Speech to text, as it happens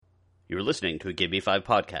You're listening to a Give Me 5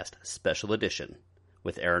 podcast, special edition,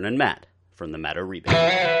 with Eryn and Matt from the Matt O'Ree Band.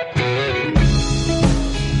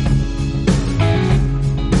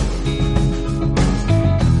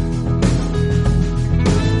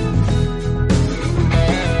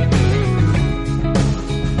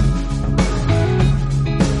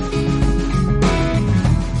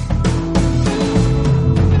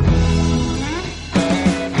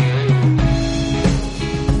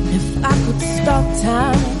 If I could stop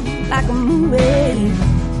time like a movie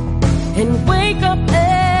and wake up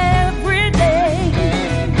every day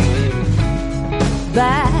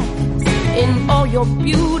back in all your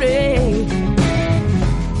beauty,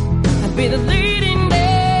 I'd be the lead in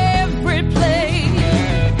every play.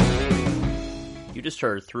 You just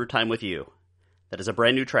heard Through Time With You. That is a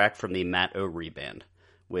brand new track from the Matt O'Ree Band,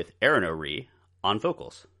 with Eryn O'Ree on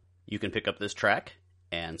vocals. You can pick up this track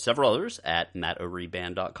and several others at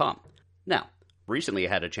mattoreeband.com. Now, recently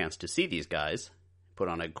I had a chance to see these guys put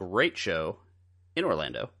on a great show in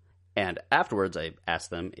Orlando, and afterwards I asked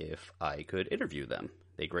them if I could interview them.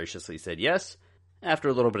 They graciously said yes. After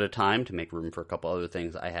a little bit of time to make room for a couple other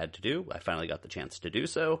things I had to do, I finally got the chance to do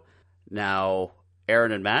so. Now,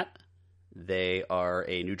 Eryn and Matt, they are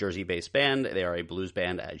a New Jersey-based band. They are a blues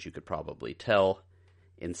band, as you could probably tell.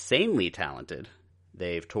 Insanely talented.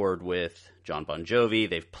 They've toured with John Bon Jovi.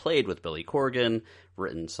 They've played with Billy Corgan,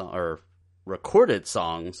 recorded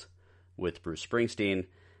songs with Bruce Springsteen,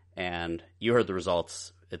 and you heard the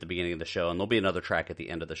results at the beginning of the show, and there'll be another track at the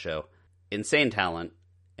end of the show. Insane talent,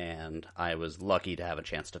 and I was lucky to have a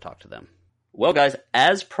chance to talk to them. Well, guys,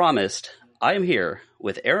 as promised, I am here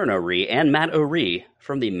with Eryn O'Ree and Matt O'Ree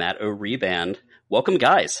from the Matt O'Ree Band. Welcome,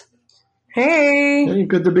 guys. Hey. Hey,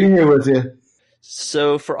 good to be here with you.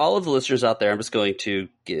 So for all of the listeners out there, I'm just going to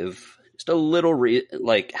give just a little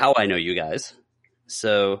how I know you guys.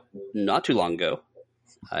 So not too long ago,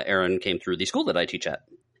 Eryn came through the school that I teach at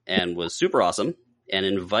and was super awesome and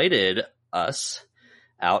invited us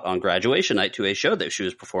out on graduation night to a show that she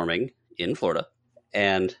was performing in Florida.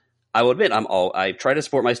 And I will admit, I try to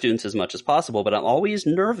support my students as much as possible, but I'm always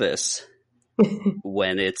nervous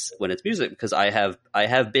when it's music, because I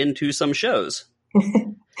have been to some shows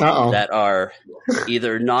that are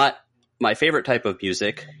either not my favorite type of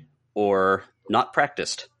music or not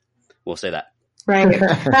practiced. We'll say that. Right.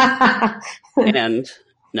 And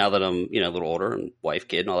now that I'm, a little older and wife,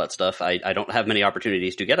 kid, and all that stuff, I don't have many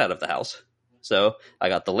opportunities to get out of the house. So I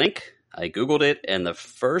got the link, I Googled it, and the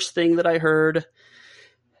first thing that I heard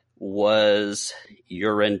was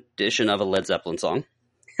your rendition of a Led Zeppelin song.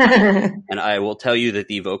 And I will tell you that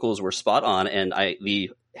the vocals were spot on, and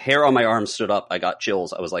the hair on my arm stood up. I got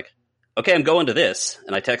chills. I was like, okay, I'm going to this.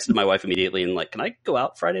 And I texted my wife immediately and can I go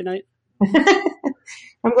out Friday night?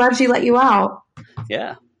 I'm glad she let you out.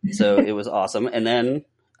 Yeah. So it was awesome. And then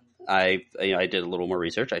I did a little more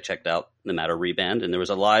research. I checked out the Matt O'Ree Band, and there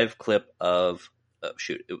was a live clip of, I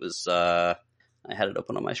had it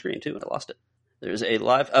open on my screen too, and I lost it. There's a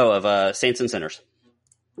live, of Saints and Sinners.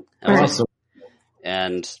 That was awesome.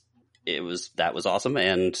 And that was awesome.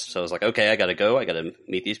 And so I was like, okay, I got to go. I got to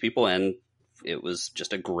meet these people. And it was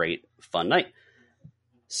just a great, fun night.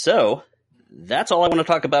 So that's all I want to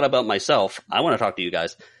talk about myself. I want to talk to you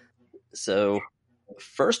guys. So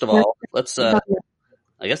first of all, let's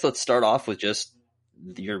start off with just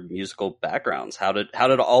your musical backgrounds. How did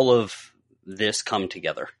all of this come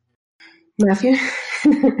together? Matthew?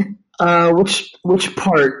 Which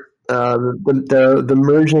part? The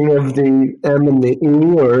merging of the M and the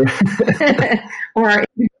E, or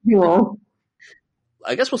individual?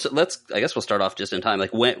 I guess we'll start off just in time.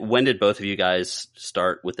 When did both of you guys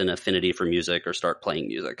start with an affinity for music or start playing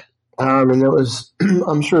music? And it was,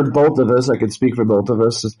 I'm sure both of us, I could speak for both of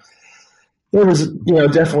us. It was,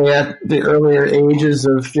 definitely at the earlier ages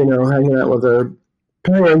of, hanging out with our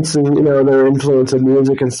parents and, their influence of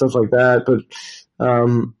music and stuff like that. But,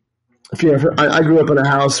 I grew up in a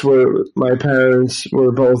house where my parents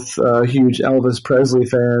were both huge Elvis Presley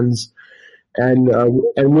fans and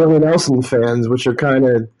Willie Nelson fans, which are kind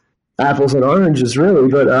of apples and oranges, really.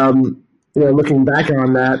 But looking back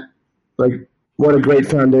on that, what a great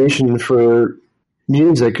foundation for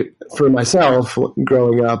music for myself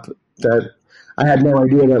growing up, that I had no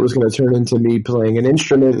idea that was going to turn into me playing an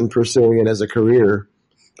instrument and pursuing it as a career.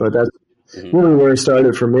 But that's really where it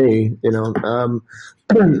started for me, and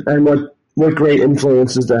what great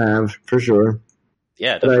influences to have, for sure.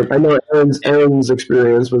 Yeah, I know Eryn's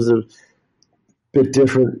experience was a bit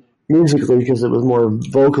different musically because it was more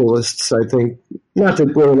vocalists, I think. Not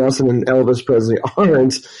that Willie Nelson and Elvis Presley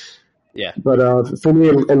aren't. Yeah. But for me,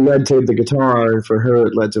 it led to the guitar, and for her,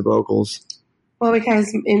 it led to vocals. Well,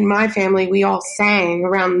 because in my family, we all sang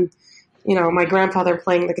around my grandfather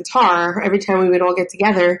playing the guitar, every time we would all get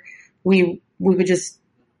together, we would just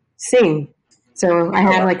sing. So I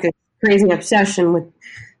had like this crazy obsession with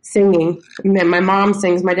singing. And then my mom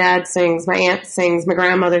sings, my dad sings, my aunt sings, my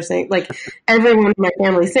grandmother sings. Like everyone in my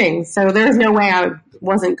family sings. So there's no way I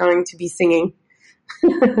wasn't going to be singing.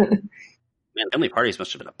 Man, family parties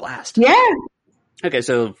must have been a blast. Yeah. Okay,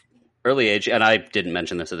 so early age, and I didn't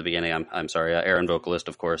mention this at the beginning. I'm sorry. Eryn, vocalist,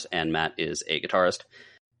 of course, and Matt is a guitarist.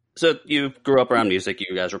 So you grew up around music.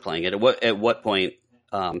 You guys were playing it. At what point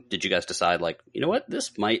did you guys decide, like, you know what,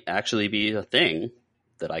 this might actually be a thing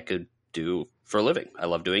that I could do for a living? I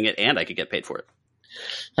love doing it, and I could get paid for it.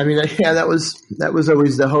 I mean, yeah, that was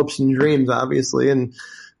always the hopes and dreams, obviously, and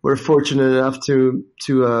we're fortunate enough to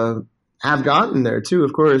have gotten there too,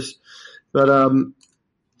 of course. But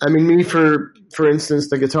I mean, me for instance,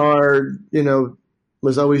 the guitar,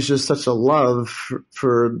 was always just such a love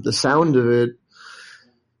for the sound of it.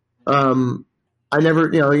 I never,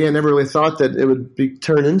 never really thought that it would be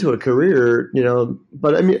turned into a career,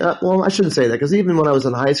 but I mean, well, I shouldn't say that, because even when I was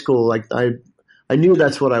in high school, like I knew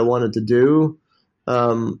that's what I wanted to do.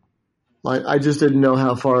 I just didn't know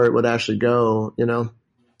how far it would actually go,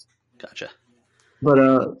 Gotcha.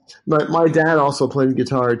 But my dad also played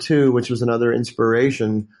guitar too, which was another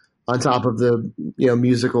inspiration on top of the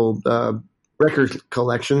musical record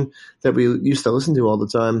collection that we used to listen to all the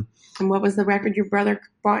time. And what was the record your brother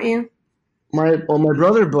bought you? My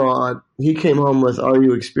brother he came home with "Are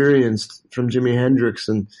You Experienced" from Jimi Hendrix,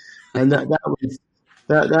 and that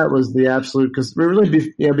was the absolute, because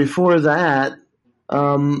really before that,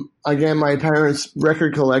 again, my parents'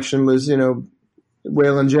 record collection was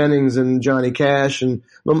Waylon Jennings and Johnny Cash and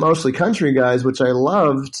mostly country guys, which I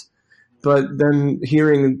loved, but then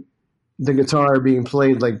hearing the guitar being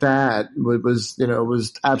played like that was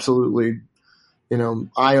absolutely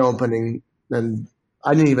eye opening, and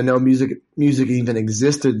I didn't even know music even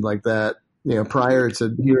existed like that, prior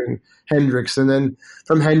to hearing Hendrix. And then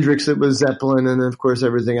from Hendrix, it was Zeppelin, and then of course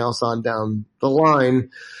everything else on down the line,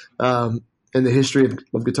 in the history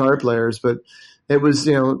of guitar players. But it was,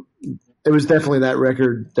 it was definitely that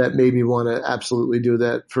record that made me want to absolutely do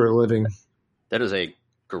that for a living. That is a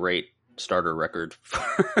great starter record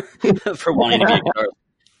for wanting to be a guitarist.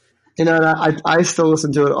 And I still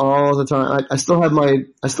listen to it all the time. I still have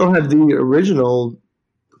the original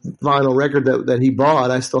vinyl record that he bought.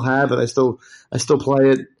 I still have it. I still play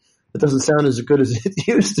it. It doesn't sound as good as it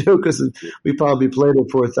used to, because we probably played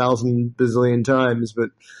it 4,000 bazillion times. But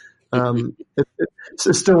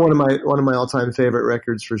it's still one of my all time favorite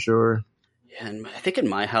records for sure. Yeah, and I think in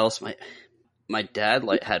my house, my dad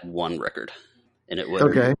had one record, and it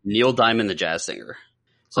was Neil Diamond, the jazz singer.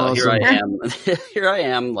 So awesome. Here I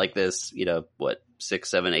am, like this, 6,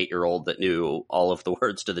 7, 8-year-old that knew all of the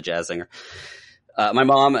words to the jazz singer. My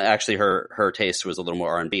mom, actually, her taste was a little more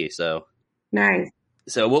R&B. So nice.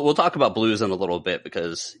 So we'll talk about blues in a little bit,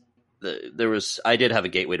 because I did have a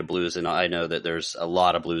gateway to blues, and I know that there's a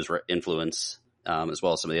lot of blues influence, as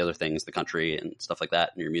well as some of the other things, the country and stuff like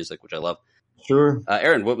that in your music, which I love. Sure.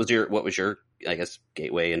 Eryn, what was your I guess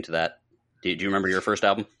gateway into that? Do you remember your first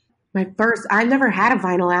album? I never had a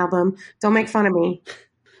vinyl album. Don't make fun of me.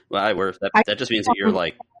 Well, that just means that you're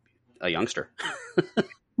like a youngster.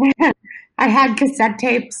 I had cassette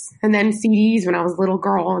tapes and then CDs when I was a little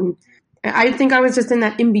girl, and I think I was just in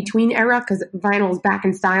that in-between era, because vinyl is back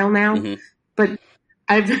in style now. Mm-hmm. But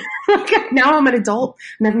now I'm an adult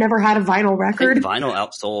and I've never had a vinyl record. I think vinyl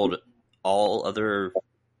outsold all other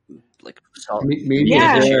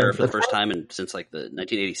media share for the first time since the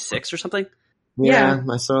 1986 or something. Yeah,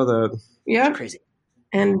 I saw that. Yeah, it's crazy.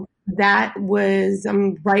 And that was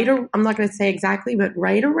I'm not going to say exactly, but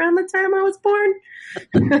right around the time I was born.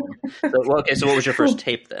 So what was your first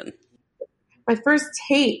tape then? My first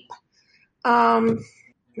tape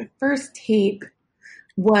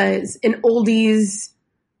was an oldies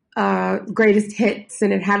greatest hits,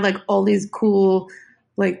 and it had all these cool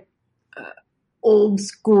old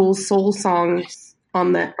school soul songs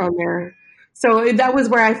on there. So that was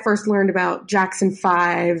where I first learned about Jackson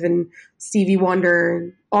 5 and Stevie Wonder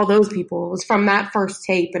and all those people. It was from that first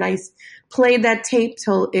tape, and I played that tape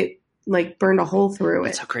till it burned a hole through it.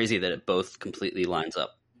 It's so crazy that it both completely lines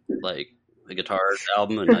up, like a guitar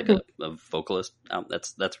album and a vocalist album.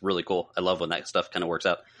 That's really cool. I love when that stuff kind of works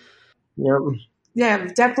out. Yep. Yeah,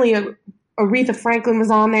 definitely. Aretha Franklin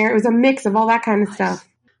was on there. It was a mix of all that kind of stuff.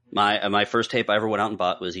 My first tape I ever went out and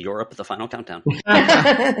bought was Europe: The Final Countdown.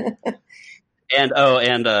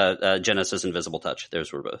 And Genesis Invisible Touch.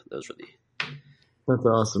 Those were the. That's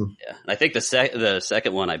awesome. Yeah, and I think the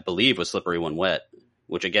second one I believe was Slippery When Wet,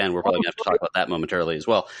 which again we're probably going to have to talk about that momentarily as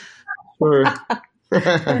well. Sure.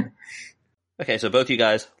 Okay, so both you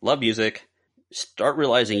guys love music, start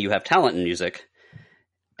realizing you have talent in music,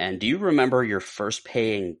 and do you remember your first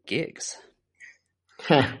paying gigs?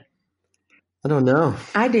 I don't know.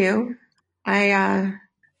 I do. I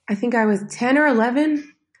think I was 10 or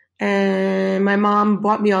 11, and my mom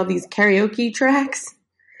bought me all these karaoke tracks.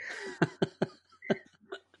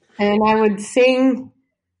 And I would sing.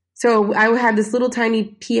 So I had this little tiny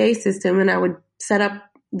PA system, and I would set up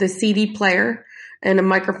the CD player and a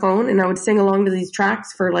microphone, and I would sing along to these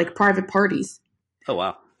tracks for like private parties. Oh,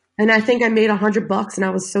 wow. And I think I made $100, and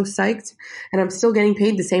I was so psyched, and I'm still getting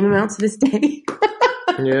paid the same amount to this day.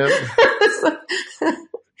 Yeah.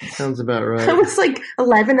 Sounds about right. I was like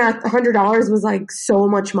 11, $100 was like so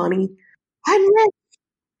much money. I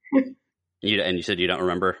know. And you said you don't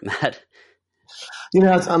remember that?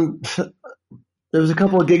 There was a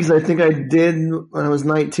couple of gigs I think I did when I was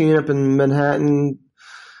 19 up in Manhattan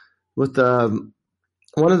with one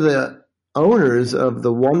of the owners of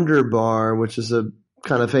the Wonder Bar, which is a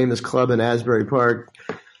kind of famous club in Asbury Park.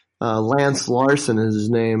 Lance Larson is his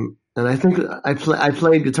name. And I think I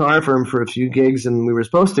played guitar for him for a few gigs, and we were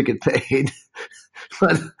supposed to get paid,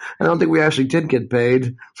 but I don't think we actually did get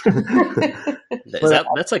paid.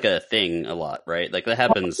 That's like a thing a lot, right? Like that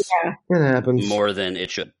happens. Yeah. It happens more than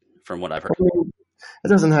it should, from what I've heard. I mean, it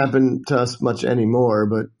doesn't happen to us much anymore,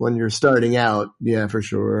 but when you're starting out, yeah, for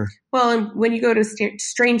sure. Well, and when you go to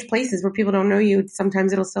strange places where people don't know you,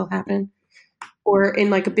 sometimes it'll still happen. Or in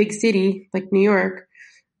like a big city like New York.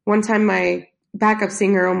 One time my backup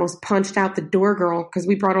singer almost punched out the door girl because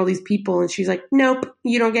we brought all these people, and she's like, "Nope,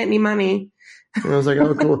 you don't get any money." And I was like,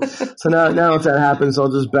 "Oh, cool." So now if that happens, I'll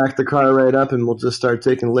just back the car right up, and we'll just start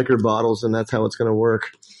taking liquor bottles, and that's how it's going to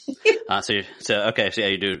work. So yeah,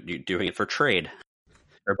 you're doing it for trade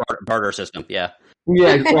or barter system, yeah.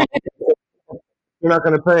 Yeah, well, you're not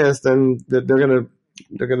going to pay us, then they're going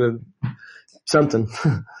to something.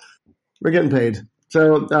 We're getting paid.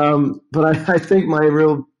 So, but I think my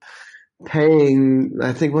real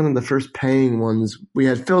I think one of the first paying ones, we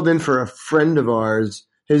had filled in for a friend of ours.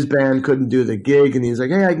 His band couldn't do the gig, and he's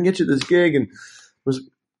like, "Hey, I can get you this gig." And it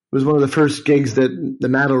was one of the first gigs that the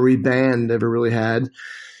Matt-O-Ree band ever really had.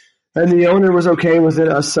 And the owner was okay with it,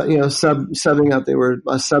 us, subbing out. They were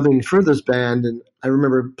subbing for this band, and I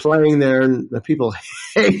remember playing there, and the people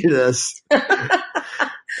hated us.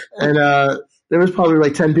 And there was probably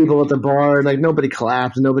like 10 people at the bar, and like nobody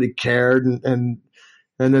clapped, and nobody cared, and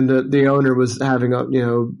then the owner was having a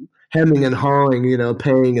hemming and hawing,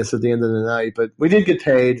 paying us at the end of the night. But we did get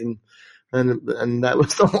paid, and that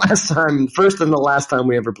was the first and the last time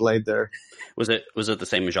we ever played there. Was it the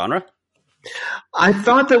same genre? I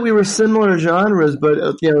thought that we were similar genres,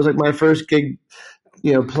 but it was like my first gig,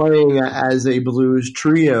 playing as a blues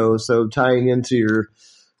trio. So tying into your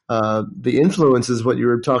the influences, what you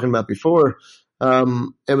were talking about before.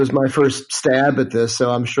 It was my first stab at this, so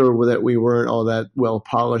I'm sure that we weren't all that well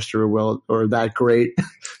polished or that great.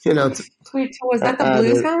 Wait, so was that the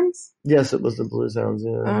Blues Hounds? Yes, it was the Blues Hounds.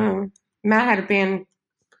 Yeah. Matt had a band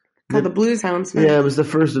called the Blues Hounds. Yeah, it was the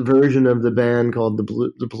first version of the band called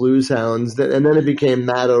the Blues Hounds, and then it became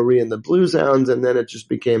Matt-O-Ree and the Blues Hounds, and then it just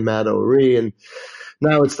became Matt-O-Ree, and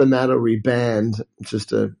now it's the Matt-O-Ree band. Just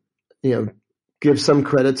to give some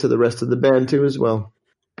credit to the rest of the band too as well.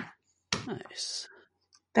 Nice.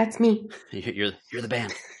 That's me. You're the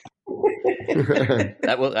band.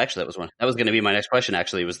 That was one. That was going to be my next question.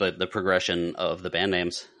 Actually, was the progression of the band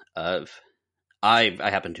names. I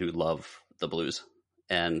happen to love the blues,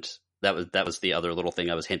 and that was the other little thing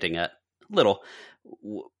I was hinting at.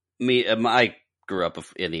 I grew up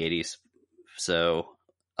in the '80s, so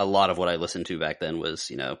a lot of what I listened to back then was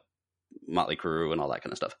Motley Crue and all that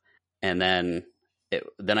kind of stuff. And then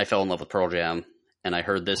I fell in love with Pearl Jam. And I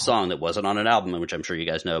heard this song that wasn't on an album, which I'm sure you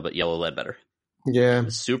guys know, but Yellow Ledbetter. Yeah.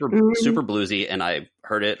 Super bluesy, and I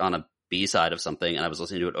heard it on a B-side of something, and I was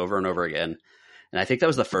listening to it over and over again. And I think that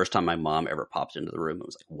was the first time my mom ever popped into the room and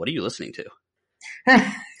was like, "What are you listening to?"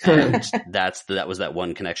 And that was that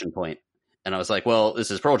one connection point. And I was like, well,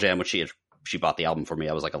 this is Pearl Jam, which she bought the album for me.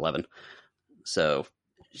 I was like 11. So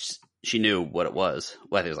she knew what it was.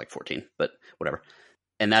 Well, I think it was like 14, but whatever.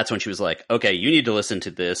 And that's when she was like, "Okay, you need to listen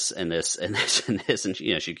to this and this and this and this." And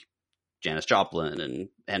she Janis Joplin and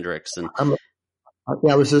Hendrix. And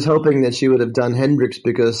I was just hoping that she would have done Hendrix,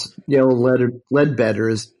 because Yellow Ledbetter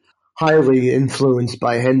is highly influenced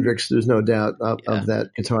by Hendrix. There's no doubt of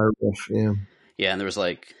that guitar riff. Yeah. Yeah, and there was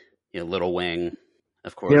like Little Wing,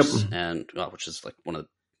 of course, Yep. and which is like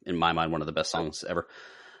in my mind, one of the best songs ever.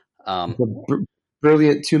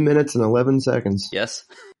 Brilliant 2 minutes and 11 seconds. Yes.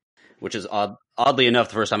 Which is oddly enough,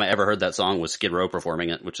 the first time I ever heard that song was Skid Row performing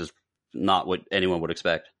it, which is not what anyone would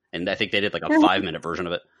expect. And I think they did like a 5-minute version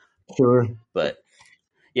of it. Sure. But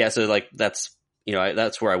yeah, so like that's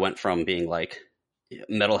where I went from being like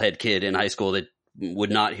a metalhead kid in high school that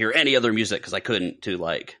would not hear any other music because I couldn't, to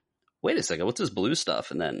like, wait a second, what's this blues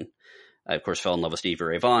stuff? And then I of course fell in love with Stevie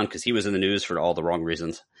Ray Vaughan because he was in the news for all the wrong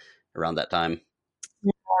reasons around that time.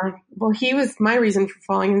 Yeah. Well, he was my reason for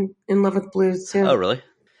falling in love with blues too. Oh, really?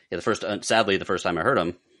 Yeah. Sadly, the first time I heard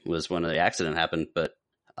him was when the accident happened. But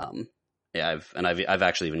yeah, I've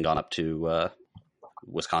actually even gone up to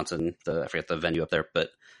Wisconsin. I forget the venue up there, but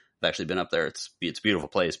I've actually been up there. It's a beautiful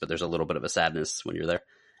place, but there's a little bit of a sadness when you're there.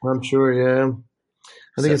 I'm sure. Yeah.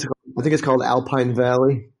 I think it's called Alpine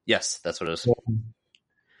Valley. Yes, that's what it is. Yeah.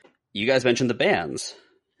 You guys mentioned the bands,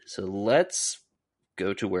 so let's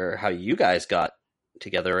go to how you guys got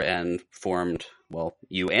together and formed. Well,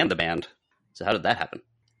 you and the band. So how did that happen?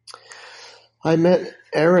 I met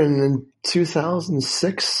Eryn in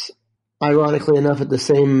 2006. Ironically enough, at the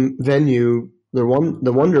same venue, the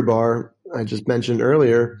Wonder Bar I just mentioned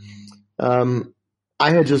earlier. I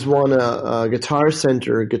had just won a Guitar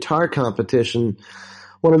Center guitar competition,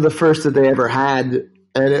 one of the first that they ever had,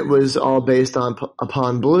 and it was all based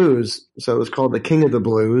upon blues. So it was called the King of the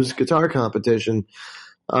Blues guitar competition.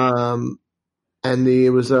 And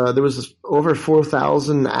there was over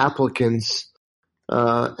 4,000 applicants,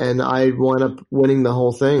 and I wound up winning the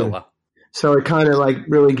whole thing. Oh, wow. So it kind of like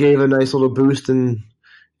really gave a nice little boost in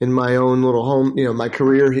my own little home, my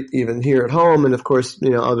career, even here at home, and of course,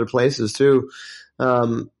 other places too.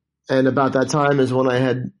 And about that time is when I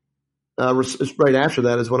had, right after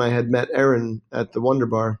that is when I had met Eryn at the Wonder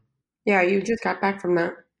Bar. Yeah, you just got back from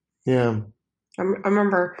that. Yeah. I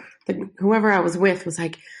remember whoever I was with was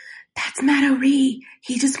like, "That's Matt O'Ree.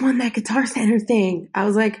 He just won that Guitar Center thing." I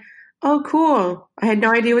was like, "Oh, cool." I had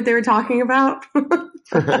no idea what they were talking about.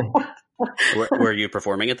 Were you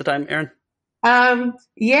performing at the time, Eryn?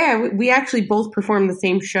 Yeah, we actually both performed the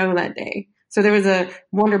same show that day. So there was a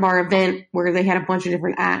Wonder Bar event where they had a bunch of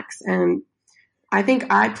different acts, and I think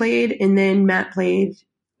I played, and then Matt played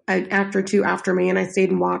an act or two after me, and I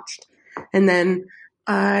stayed and watched. And then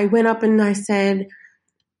I went up and I said,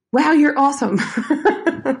 "Wow, you're awesome."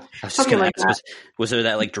 I was just gonna ask, was there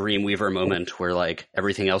that like Dreamweaver moment where like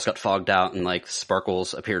everything else got fogged out and like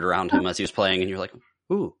sparkles appeared around him as he was playing, and you're like,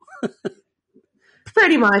 "Ooh."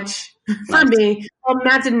 Pretty much. For me. Well,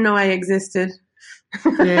 Matt didn't know I existed.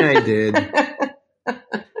 Yeah, I did.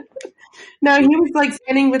 No, he was like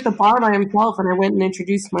standing with the bar by himself, and I went and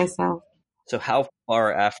introduced myself. So how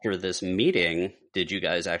far after this meeting did you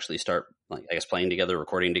guys actually start, like, I guess, playing together,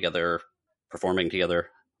 recording together, performing together?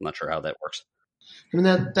 I'm not sure how that works. I mean,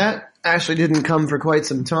 that actually didn't come for quite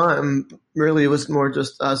some time. Really, it was more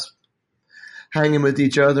just us hanging with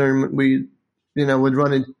each other, and we would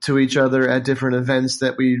run into each other at different events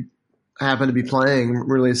that we happened to be playing.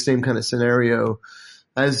 Really the same kind of scenario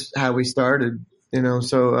as how we started,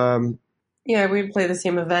 so. Yeah, we'd play the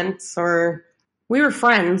same events, or we were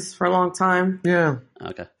friends for a long time. Yeah.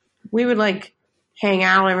 Okay. We would like hang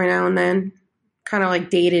out every now and then, kind of like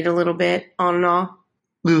dated a little bit on and off.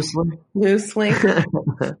 Loosely.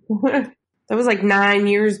 That was like 9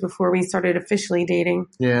 years before we started officially dating.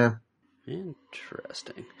 Yeah.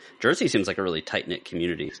 Interesting. Jersey seems like a really tight-knit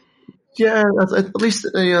community. Yeah, at least,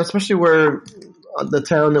 especially where the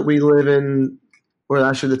town that we live in, or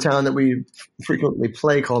actually the town that we frequently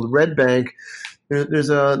play called Red Bank, there's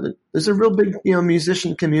a real big,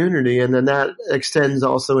 musician community, and then that extends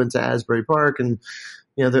also into Asbury Park, and,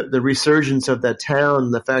 the resurgence of that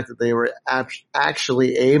town, the fact that they were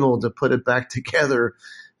actually able to put it back together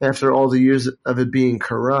after all the years of it being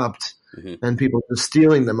corrupt. Mm-hmm. And people just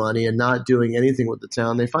stealing the money and not doing anything with the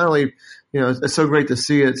town. They finally, it's so great to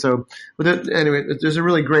see it. So, anyway, there's a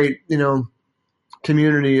really great,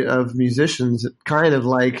 community of musicians, kind of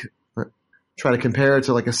like, try to compare it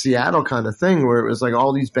to like a Seattle kind of thing where it was like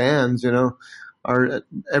all these bands, are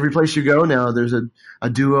every place you go now, there's a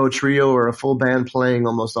duo, trio, or a full band playing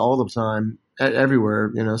almost all the time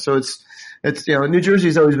everywhere, So it's New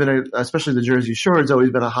Jersey's always been especially the Jersey Shore, it's always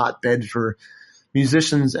been a hotbed for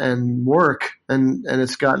musicians and work, and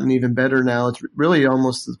it's gotten even better now. It's really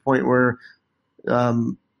almost to the point where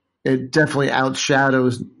it definitely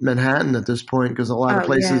outshadows Manhattan at this point, because a lot of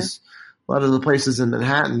the places in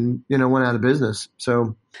Manhattan, went out of business.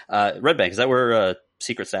 So, Red Bank, is that where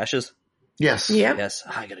Secret Stash is? Yes. Yep. Yes.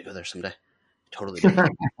 I got to go there someday. Totally.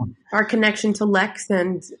 Our connection to Lex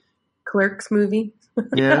and Clerks movie.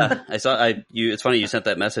 Yeah. I saw it's funny you sent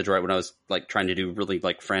that message right when I was like trying to do really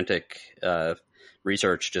like frantic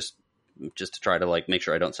research just to try to like make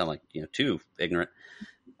sure I don't sound like too ignorant.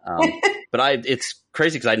 But it's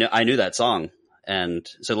crazy because I knew that song, And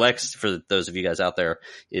so Lex, for those of you guys out there,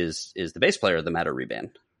 is the bass player of the Matt O'Ree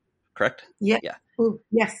Band, correct? Yeah. Yeah. Ooh,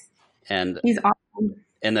 yes. And He's awesome.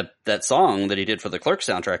 And that song that he did for the Clerks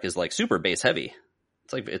soundtrack is like super bass heavy.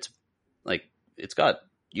 It's got,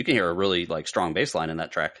 you can hear a really like strong bass line in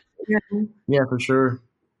that track. Yeah, for sure.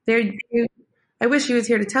 I wish he was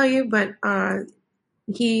here to tell you, but I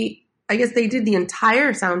guess they did the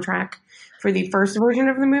entire soundtrack for the first version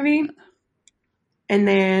of the movie. And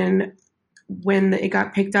then when it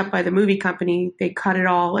got picked up by the movie company, they cut it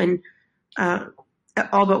all and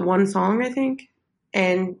all but one song, I think.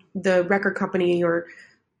 And the record company, or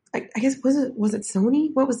I guess was it Sony?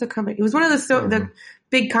 What was the company? It was one of the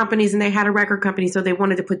big companies, and they had a record company, so they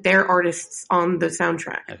wanted to put their artists on the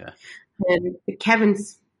soundtrack. Okay. And Kevin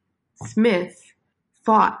Smith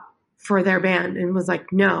fought for their band and was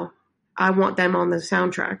like, "No, I want them on the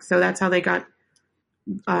soundtrack." So that's how they got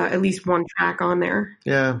at least one track on there.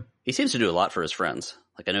 Yeah, he seems to do a lot for his friends.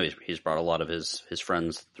 Like I know he's brought a lot of his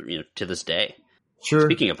friends, to this day. Sure.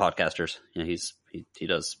 Speaking of podcasters, he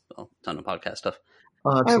does a ton of podcast stuff.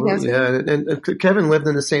 Oh, absolutely, yeah. And Kevin lived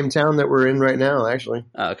in the same town that we're in right now, actually.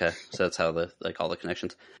 Oh, okay, so that's how all the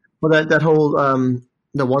connections. Well, that whole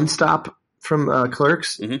the one stop from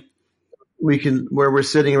Clerks, mm-hmm. Where we're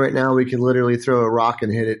sitting right now, we can literally throw a rock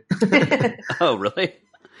and hit it. Oh, really?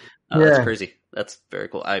 Oh, yeah. That's crazy. That's very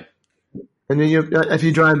cool. And then if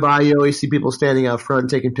you drive by, you always see people standing out front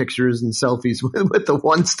taking pictures and selfies with the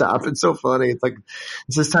one stop. It's so funny.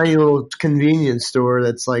 It's this tiny little convenience store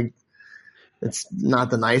that's like, it's not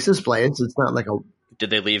the nicest place. It's not like a. Did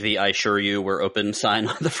they leave the "I assure you we're open" sign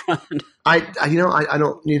on the front? I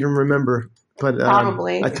don't even remember, but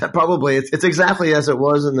probably it's exactly as it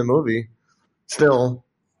was in the movie. Still,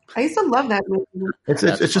 I used to love that movie.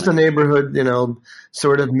 It's just a neighborhood,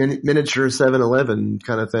 sort of miniature 7-Eleven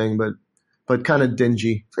kind of thing, but kind of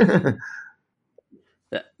dingy.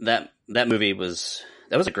 That movie was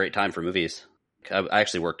a great time for movies. I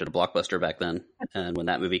actually worked at a Blockbuster back then, and when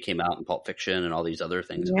that movie came out, and Pulp Fiction and all these other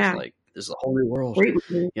things, it was like, this is a whole new world.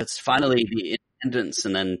 It's finally the independence,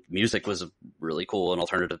 and then music was really cool and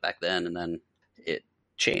alternative back then, and then it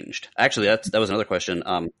changed. Actually, that was another question.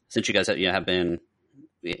 Since you guys have been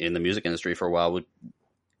in the music industry for a while,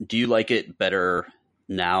 do you like it better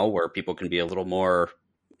now, where people can be a little more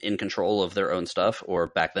in control of their own stuff, or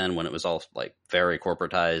back then when it was all like very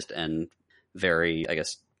corporatized and very, I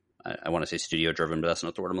guess, I want to say studio driven, but that's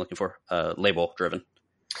not the word I'm looking for. Label driven.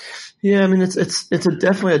 Yeah, I mean, it's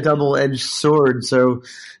definitely a double-edged sword. So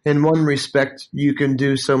in one respect, you can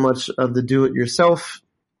do so much of the do-it-yourself,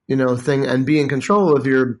 thing, and be in control of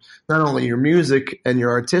not only your music and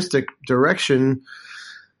your artistic direction,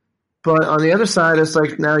 but on the other side, it's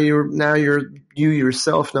like now you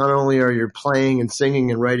yourself, not only are you playing and singing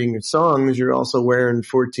and writing your songs, you're also wearing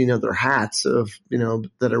 14 other hats of,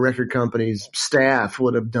 that a record company's staff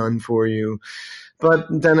would have done for you. But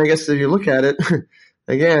then I guess if you look at it,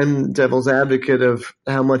 again, devil's advocate of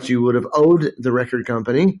how much you would have owed the record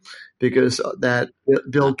company, because that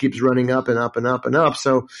bill keeps running up and up and up and up.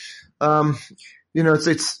 So,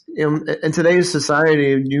 it's in today's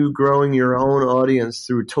society, you growing your own audience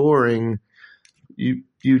through touring,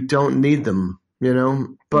 you don't need them,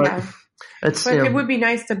 but yeah. It would be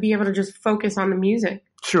nice to be able to just focus on the music.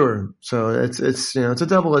 Sure. So it's a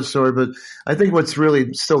double-edged sword, but I think what's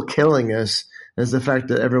really still killing us is the fact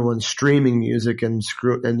that everyone's streaming music and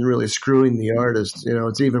really screwing the artists.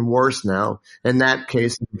 It's even worse now in that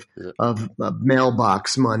case of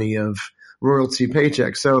mailbox money, of royalty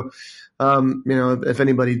paychecks. So, if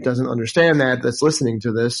anybody doesn't understand that's listening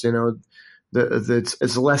to this,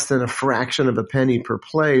 it's less than a fraction of a penny per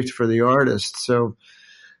play for the artist. So,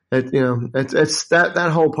 it's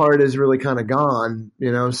that whole part is really kind of gone,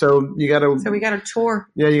 so we got to tour.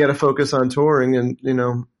 Yeah. You got to focus on touring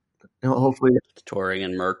and, hopefully touring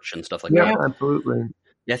and merch and stuff like that. Yeah, absolutely.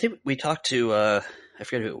 Yeah. I think we talked to, I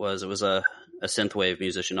forget who it was. It was a synthwave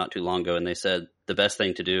musician not too long ago. And they said the best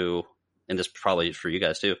thing to do, and this probably is for you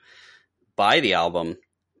guys too, buy the album,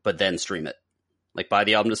 but then stream it. Like buy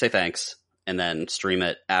the album to say thanks and then stream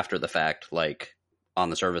it after the fact, like on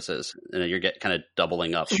the services. And you're kind of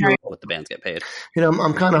doubling up what the bands get paid.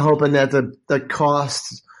 I'm kind of hoping that the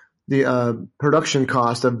cost, the production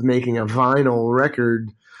cost of making a vinyl record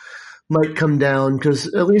might come down,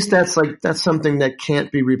 because at least that's something that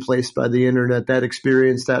can't be replaced by the internet, that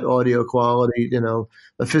experience, that audio quality,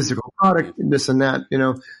 a physical product, this and that,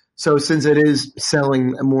 So since it is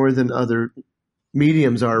selling more than other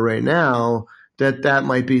mediums are right now, that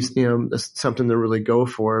might be, something to really go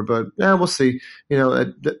for. But we'll see.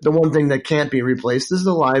 The one thing that can't be replaced is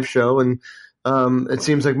the live show. And it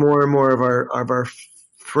seems like more and more of our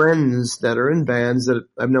friends that are in bands that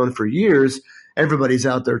I've known for years. Everybody's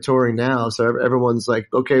out there touring now. So everyone's like,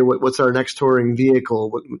 okay, what's our next touring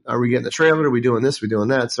vehicle? Are we getting a trailer? Are we doing this? Are we doing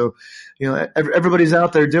that? So, everybody's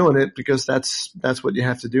out there doing it because that's what you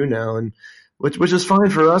have to do now. And which is fine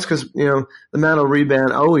for us because, the Matt O'Ree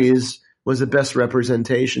Band always was the best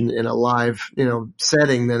representation in a live,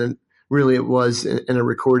 setting than it was in a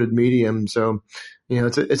recorded medium. So,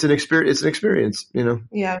 it's an experience. It's an experience.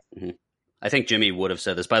 Yeah. Mm-hmm. I think Jimmy would have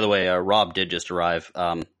said this. By the way, Rob did just arrive.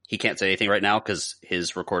 He can't say anything right now because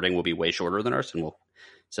his recording will be way shorter than ours,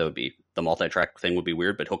 so it'd be the multi-track thing would be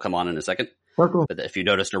weird. But he'll come on in a second. Oh, cool. But if you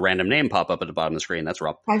noticed a random name pop up at the bottom of the screen, that's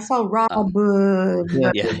Rob. I saw Rob.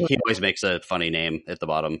 Yeah, he always makes a funny name at the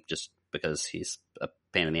bottom just because he's a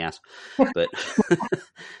pain in the ass. But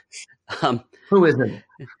who isn't?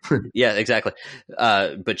 Yeah, exactly.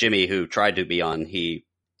 But Jimmy, who tried to be on,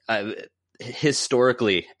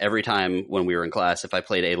 historically, every time when we were in class, if I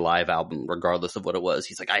played a live album, regardless of what it was,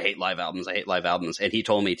 he's like, I hate live albums. And he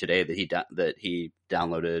told me today that he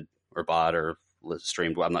downloaded or bought or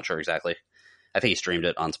streamed, I'm not sure exactly. I think he streamed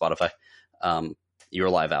it on Spotify, your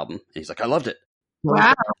live album. And he's like, I loved it.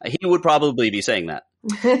 Wow. He would probably be saying that.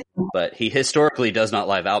 But he historically does not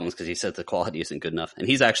live albums because he said the quality isn't good enough. And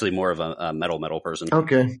he's actually more of a metal person.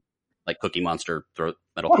 Okay. Like Cookie Monster throat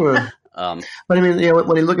metal. Sure. But I mean,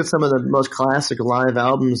 when you look at some of the most classic live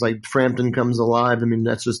albums, like Frampton Comes Alive, I mean,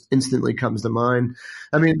 that just instantly comes to mind.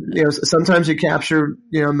 I mean, sometimes you capture,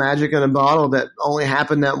 magic in a bottle that only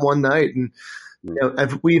happened that one night. And,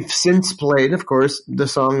 we've since played, of course, the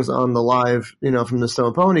songs on the live, from the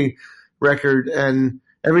Stone Pony record. And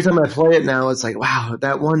every time I play it now, it's like, wow,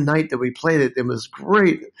 that one night that we played it, it was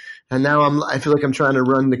great. And now I feel like I'm trying to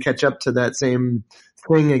run to catch up to that same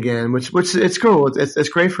thing again, which it's cool. It's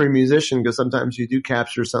great for a musician because sometimes you do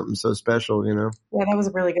capture something so special, Yeah, that was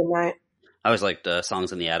a really good night. I always liked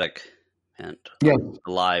Songs in the Attic and yeah.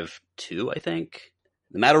 Live 2, I think.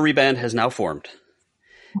 The Matt O'Ree Band has now formed.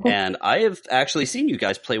 And I have actually seen you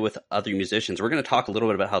guys play with other musicians. We're going to talk a little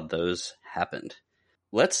bit about how those happened.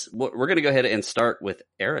 We're going to go ahead and start with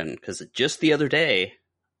Eryn, because just the other day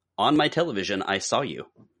on my television, I saw you.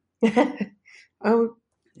 Oh.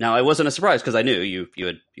 Now, I wasn't a surprise because I knew you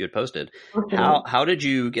had posted. Okay. How did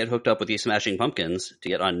you get hooked up with these Smashing Pumpkins to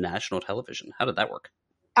get on national television? How did that work?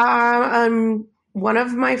 One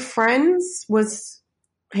of my friends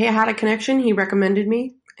he had a connection. He recommended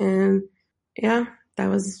me, and yeah, that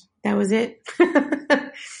was it.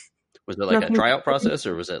 Was it like a tryout process,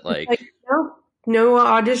 or was it like no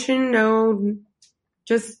audition, no,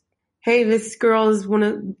 just, hey, this girl is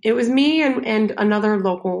it was me and another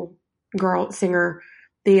local girl singer,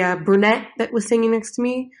 the brunette that was singing next to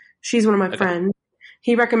me. She's one of my friends.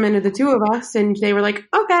 He recommended the two of us, and they were like,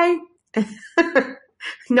 okay.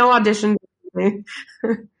 No audition.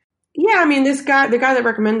 Yeah, I mean, the guy that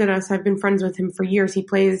recommended us, I've been friends with him for years. He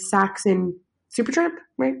plays sax in Supertramp,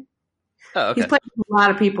 right? Oh, okay. He's played with a lot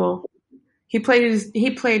of people. He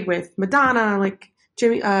played with Madonna, like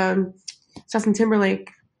Jimmy, Justin Timberlake.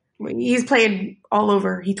 He's played all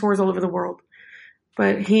over. He tours all over the world.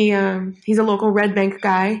 But he's a local Red Bank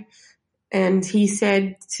guy, and he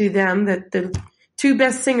said to them that the two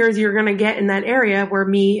best singers you're going to get in that area were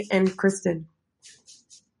me and Kristen.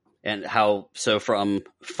 And so from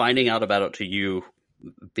finding out about it to you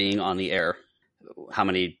being on the air,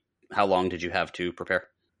 how long did you have to prepare?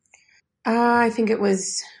 I think it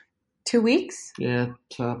was 2 weeks. Yeah,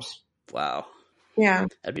 tops. Wow. Yeah.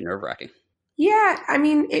 That'd be nerve-wracking. Yeah, I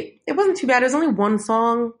mean, it wasn't too bad. It was only one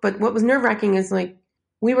song, but what was nerve-wracking is, like,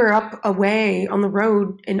 we were up away on the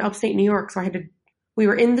road in upstate New York, so we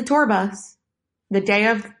were in the tour bus the day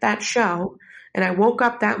of that show, and I woke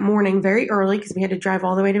up that morning very early because we had to drive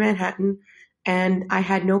all the way to Manhattan, and I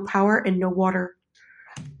had no power and no water.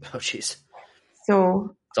 Oh, jeez.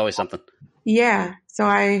 So it's always something. Yeah,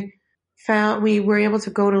 so we were able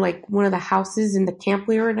to go to, like, one of the houses in the camp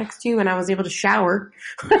we were next to, and I was able to shower.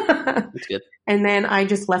 That's good. And then I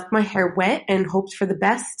just left my hair wet and hoped for the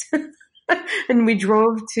best. And we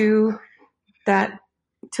drove to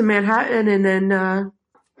Manhattan, and then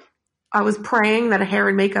I was praying that a hair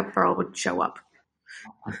and makeup girl would show up.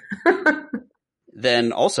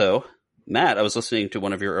 Then also, Matt, I was listening to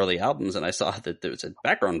one of your early albums, and I saw that there was a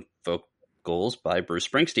background vocals by Bruce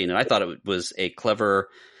Springsteen, and I thought it was a clever,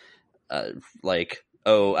 I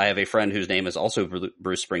have a friend whose name is also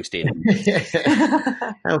Bruce Springsteen.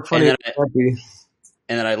 How funny would that be?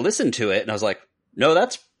 And then I listened to it, and I was like, no,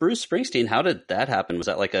 that's Bruce Springsteen. How did that happen? Was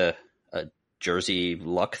that like a Jersey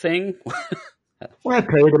luck thing? Well, I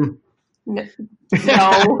paid him. No.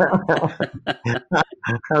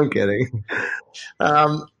 I'm kidding.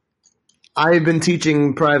 I've been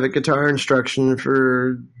teaching private guitar instruction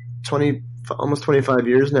for almost 25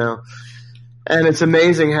 years now. And it's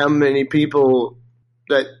amazing how many people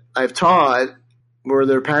that I've taught where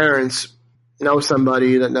their parents know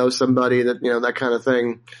somebody that knows somebody that, that kind of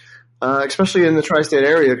thing. Especially in the tri-state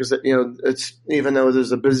area, because, it's, even though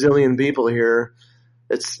there's a bazillion people here,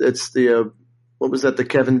 it's the, what was that? The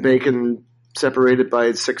Kevin Bacon separated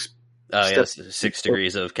by 6. Oh, yes. 6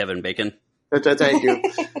 degrees of Kevin Bacon. Thank you.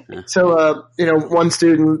 So, one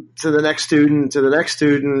student to the next student to the next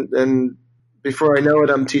student. And before I know it,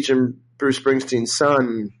 I'm teaching Bruce Springsteen's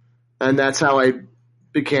son. And that's how I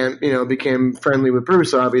became friendly with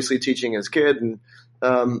Bruce, obviously teaching his kid. And,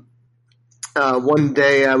 one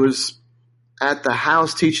day I was at the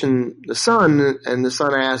house teaching the son, and the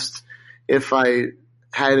son asked if I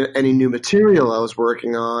had any new material I was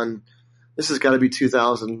working on. This has got to be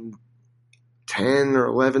 2010 or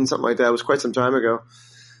 11, something like that. It was quite some time ago.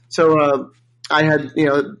 So I had,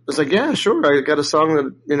 I was like, yeah, sure. I got a song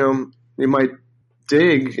that, you might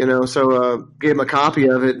dig, so gave him a copy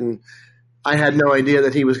of it, and I had no idea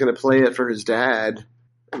that he was going to play it for his dad,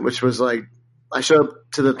 which was like, I showed up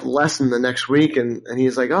to the lesson the next week, and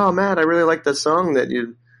he's like, "Oh, Matt, I really like that song that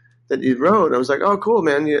you wrote." And I was like, "Oh, cool,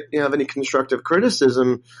 man. You have any constructive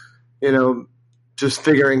criticism?" Just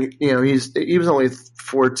figuring, he was only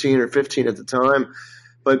 14 or 15 at the time,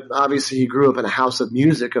 but obviously he grew up in a house of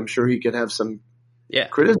music. I'm sure he could have some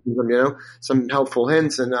criticism, some helpful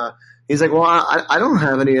hints. And he's like, "Well, I don't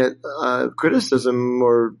have any criticism,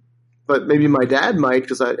 but maybe my dad might,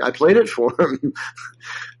 because I played it for him."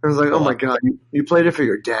 I was like, "Oh my God, you played it for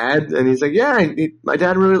your dad?" And he's like, "Yeah, my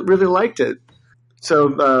dad really, really liked it." So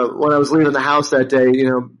when I was leaving the house that day,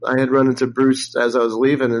 I had run into Bruce as I was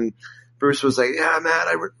leaving, and Bruce was like, "Yeah, man,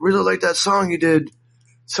 I really like that song you did.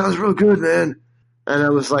 Sounds real good, man." And I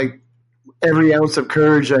was like, every ounce of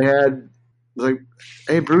courage I had, was like,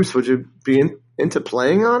 "Hey, Bruce, would you be into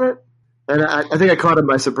playing on it?" And I think I caught him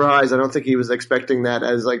by surprise. I don't think he was expecting that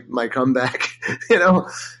as like my comeback,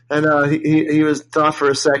 And he was thought for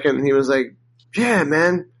a second, and he was like, "Yeah,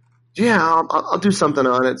 man, yeah, I'll do something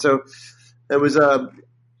on it." So it was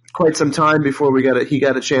quite some time before he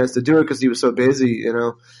got a chance to do it, because he was so busy,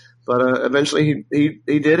 But eventually he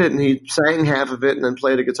did it, and he sang half of it, and then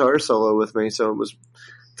played a guitar solo with me. So it was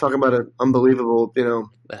talking about an unbelievable,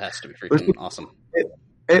 That has to be freaking awesome.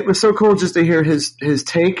 It was so cool just to hear his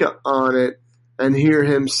take on it, and hear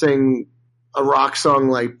him sing a rock song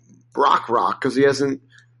like rock, because he doesn't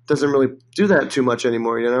really do that too much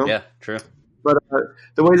anymore, Yeah, true. But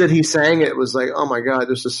the way that he sang it was like, oh my God,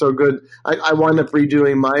 this is so good. I wound up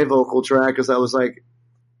redoing my vocal track, because I was like,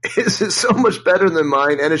 this is so much better than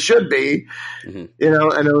mine, and it should be, And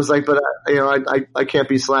it was like, but I can't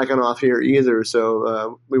be slacking off here either.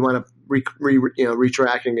 So we wound up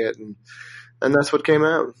retracking it, and that's what came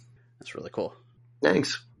out. That's really cool.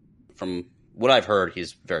 Thanks. From what I've heard,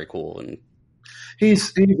 he's very cool, and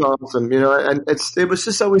he's awesome, and it was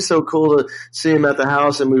just always so cool to see him at the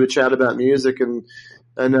house, and we would chat about music, and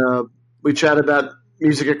we chat about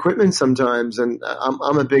music equipment sometimes, and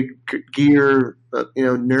I'm a big gear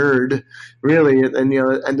nerd, really,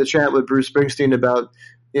 and to chat with Bruce Springsteen about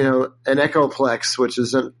an Echoplex, which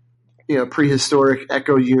is a prehistoric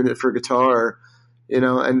echo unit for guitar,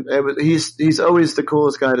 and he's always the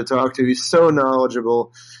coolest guy to talk to. He's so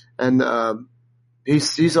knowledgeable, and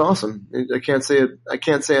he's awesome. I can't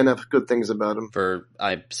say enough good things about him.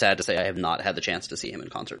 I'm sad to say I have not had the chance to see him in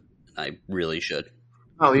concert. I really should.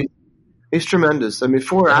 Oh, he's tremendous. I mean,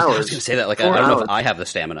 4 hours. I was going to say that. Like, I don't know if I have the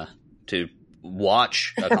stamina to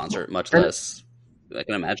watch a concert, much less I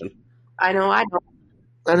can imagine. I know I don't.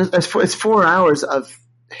 And it's 4 hours of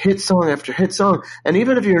hit song after hit song, and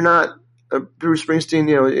even if you're not a Bruce Springsteen,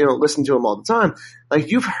 listen to him all the time, like,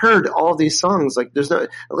 you've heard all these songs. Like, there's no,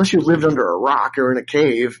 unless you lived under a rock or in a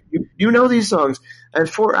cave, you know these songs. And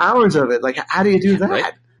 4 hours of it, like, how do you do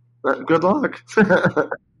that? Right? Good luck.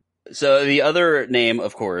 So the other name,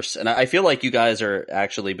 of course, and I feel like you guys are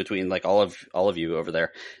actually, between like all of you over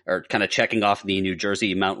there, are kind of checking off the New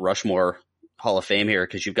Jersey Mount Rushmore Hall of Fame here,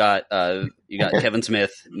 because you got Kevin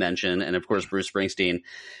Smith mentioned, and of course Bruce Springsteen,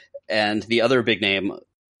 and the other big name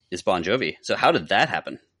is Bon Jovi. So how did that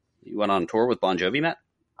happen? You went on tour with Bon Jovi, Matt?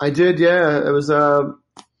 I did, yeah. It was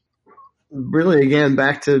really, again,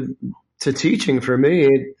 back to teaching for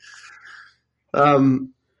me.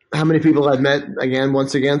 How many people I'd met,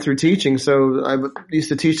 once again, through teaching. So I used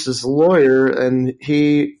to teach this lawyer, and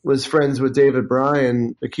he was friends with David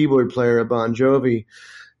Bryan, the keyboard player of Bon Jovi.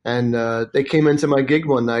 And they came into my gig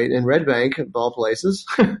one night in Red Bank, of all places.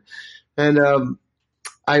 And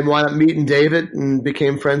I wound up meeting David and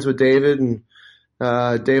became friends with David. And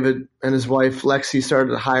David and his wife Lexi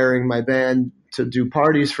started hiring my band to do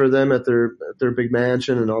parties for them at their big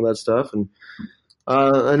mansion and all that stuff. And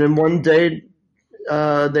then one day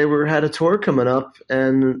they had a tour coming up,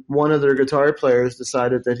 and one of their guitar players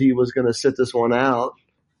decided that he was going to sit this one out,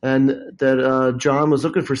 and that John was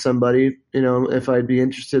looking for somebody, if I'd be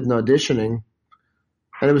interested in auditioning.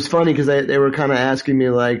 And it was funny because they were kind of asking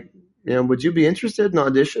me like, would you be interested in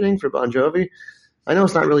auditioning for Bon Jovi? I know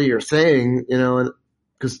it's not really your thing,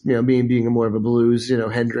 because being more of a blues,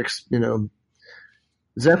 Hendrix,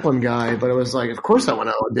 Zeppelin guy, but it was like, of course I want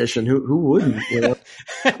to audition. Who wouldn't? Is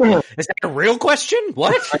that a real question?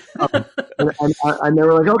 What? and they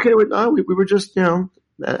were like, okay, we were just,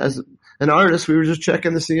 as an artist, we were just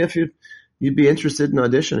checking to see if you'd be interested in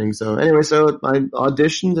auditioning. So anyway, so I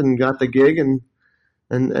auditioned and got the gig and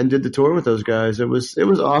did the tour with those guys. It was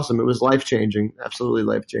awesome. It was life changing, absolutely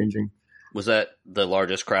life changing. Was that the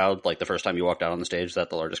largest crowd? Like the first time you walked out on the stage, is that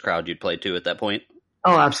the largest crowd you'd played to at that point?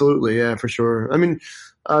 Oh, absolutely. Yeah, for sure. I mean,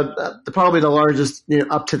 probably the largest,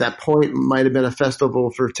 up to that point might have been a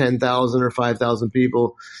festival for 10,000 or 5,000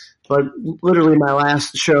 people. But literally my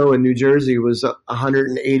last show in New Jersey was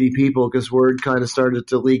 180 people because word kind of started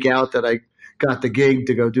to leak out that I got the gig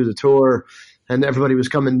to go do the tour, and everybody was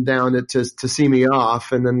coming down to see me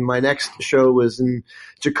off. And then my next show was in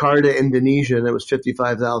Jakarta, Indonesia, and it was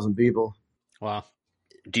 55,000 people. Wow.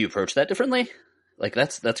 Do you approach that differently? Like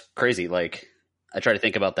that's crazy. Like I try to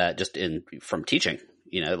think about that just from teaching,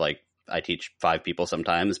 like I teach 5 people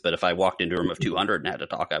sometimes, but if I walked into a room of 200 and had to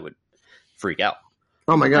talk, I would freak out.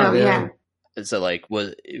 Oh my God. Yeah. And so like,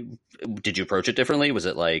 did you approach it differently? Was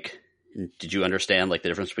it like, did you understand like the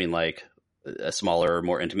difference between like a smaller,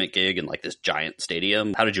 more intimate gig and like this giant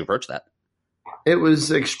stadium? How did you approach that? It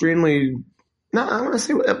was extremely, I want to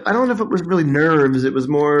say, I don't know if it was really nerves. It was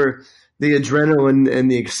more the adrenaline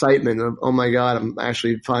and the excitement of, oh my God, I'm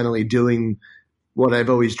actually finally doing what I've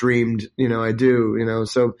always dreamed, I do,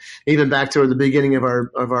 so even back to the beginning of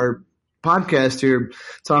our podcast here,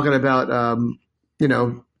 talking about,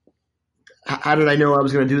 how did I know I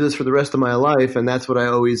was going to do this for the rest of my life? And that's what I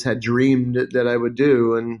always had dreamed that I would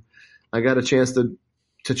do. And I got a chance to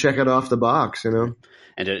check it off the box, And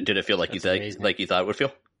did it feel like you thought it would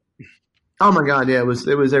feel? Oh my God. Yeah. It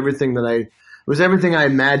was everything everything I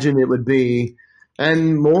imagined it would be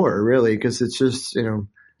and more really. Cause it's just,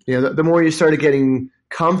 the more you started getting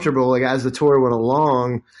comfortable, like as the tour went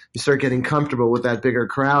along, you start getting comfortable with that bigger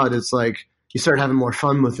crowd. It's like you start having more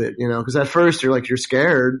fun with it, because at first you're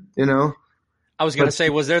scared, I was going to say,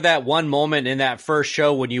 was there that one moment in that first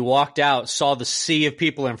show when you walked out, saw the sea of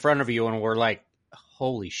people in front of you and were like,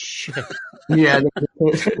 holy shit. Yeah.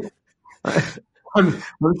 I'm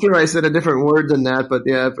sure I said a different word than that, but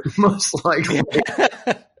yeah, most likely.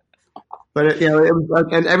 But it was like,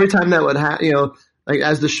 and every time that would happen, like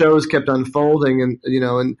as the shows kept unfolding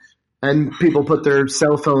and people put their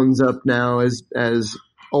cell phones up now as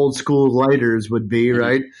old school lighters would be,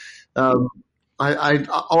 right? All I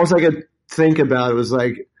could think about was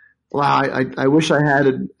like, wow, I wish I had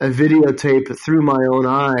a videotape through my own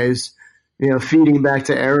eyes, feeding back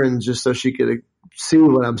to Eryn just so she could see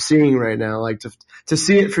what I'm seeing right now. Like to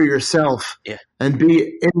see it for yourself and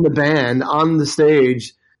be in the band on the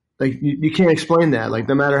stage. Like you can't explain that. Like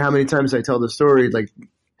no matter how many times I tell the story, like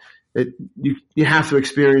you have to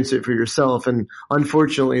experience it for yourself. And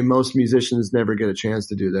unfortunately, most musicians never get a chance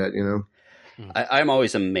to do that. I'm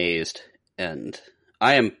always amazed, and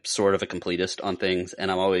I am sort of a completist on things,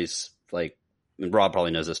 and I'm always like, and Rob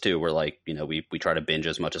probably knows this too. We're like, we try to binge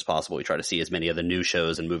as much as possible. We try to see as many of the new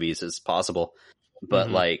shows and movies as possible.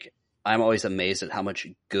 But like, I'm always amazed at how much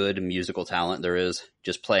good musical talent there is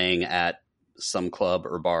just playing at some club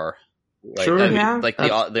or bar. Like, sure, like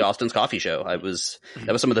the Austin's Coffee Show. That was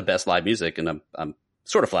some of the best live music, and I'm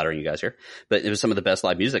sort of flattering you guys here, but it was some of the best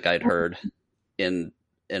live music I'd heard in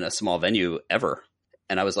a small venue ever.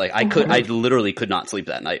 And I was like, I literally could not sleep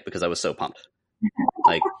that night because I was so pumped.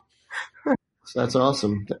 Like, that's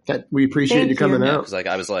awesome. We appreciate you coming out. Because like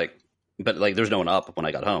I was like, but like there's no one up when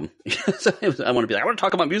I got home. So I want to be like, I want to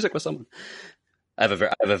talk about music with someone. I have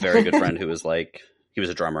a very good friend who was like, he was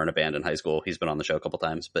a drummer in a band in high school. He's been on the show a couple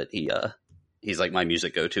times, but he's like my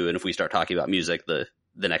music go-to. And if we start talking about music, the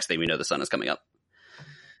next thing we know, the sun is coming up.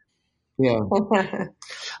 Yeah.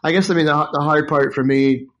 I guess, the hard part for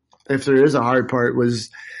me, if there is a hard part,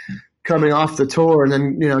 was coming off the tour and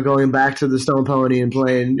then, going back to the Stone Pony and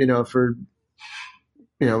playing, for,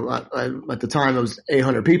 at the time it was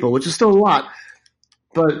 800 people, which is still a lot,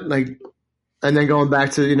 but like, and then going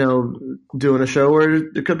back to, doing a show where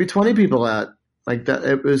there could be 20 people at. Like that,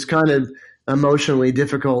 it was kind of emotionally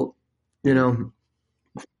difficult,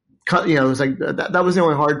 it was like that was the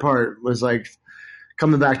only hard part, was like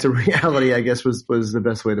coming back to reality, I guess was the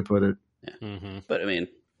best way to put it. Yeah. Mm-hmm. But I mean,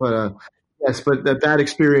 yes, but that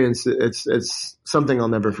experience, it's something I'll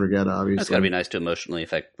never forget. Obviously, it's got to be nice to emotionally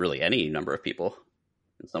affect really any number of people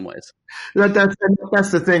in some ways. That's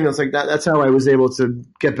the thing. It's like that's how I was able to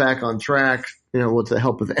get back on track. With the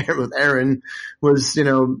help with Eryn, was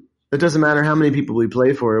it doesn't matter how many people we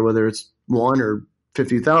play for, whether it's 1 or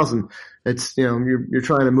 50,000. It's you're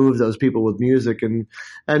trying to move those people with music and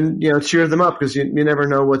cheer them up, because you never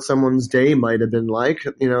know what someone's day might have been like.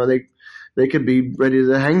 They could be ready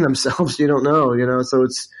to hang themselves. You don't know. So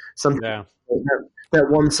it's something that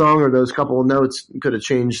one song or those couple of notes could have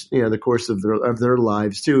changed the course of their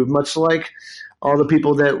lives too. Much like all the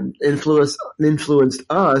people that influenced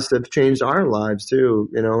us have changed our lives too.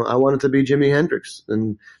 I wanted to be Jimi Hendrix,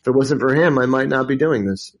 and if it wasn't for him, I might not be doing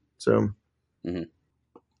this. So. Mm-hmm.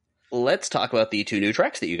 Let's talk about the 2 new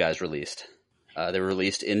tracks that you guys released. They were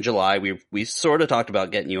released in July. We sort of talked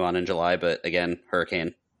about getting you on in July, but again,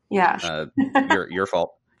 hurricane. Yeah. Your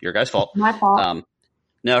fault. Your guys' fault. My fault.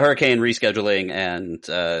 No, hurricane rescheduling,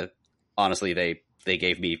 and honestly, they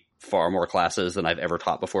gave me far more classes than I've ever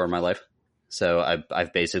taught before in my life. So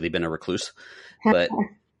I've basically been a recluse. But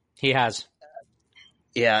he has.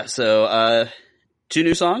 Yeah. So 2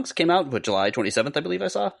 new songs came out, but July 27th, I believe I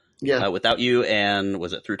saw. Yeah. Without You, and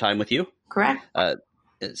was it Through Time with You? Correct.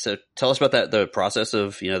 So tell us about the process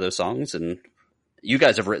of those songs. And you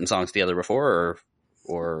guys have written songs together before,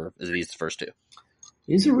 or is these the first 2?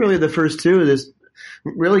 These are really the first 2. This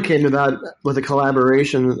really came about with a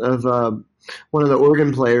collaboration of one of the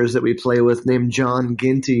organ players that we play with, named John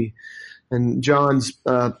Ginty, and John's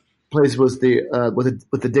plays with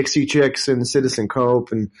the Dixie Chicks and Citizen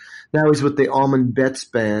Cope, and now he's with the Allman Betts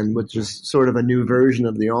Band, which is sort of a new version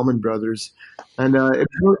of the Allman Brothers. And it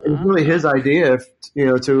was really his idea,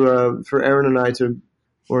 for Eryn and I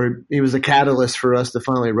or he was a catalyst for us to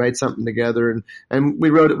finally write something together, and we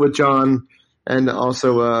wrote it with John, and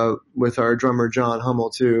also with our drummer John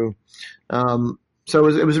Hummel too. So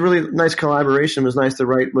it was a really nice collaboration. It was nice to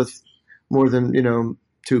write with more than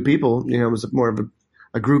 2 people. It was more of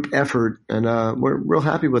a group effort, and we're real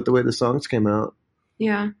happy with the way the songs came out.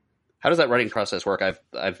 Yeah. How does that writing process work?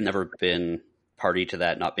 I've never been party to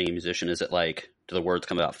that, not being a musician. Is it like, do the words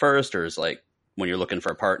come out first, or is like when you're looking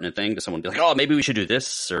for a part in a thing, does someone be like, oh, maybe we should do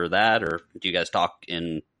this or that, or do you guys talk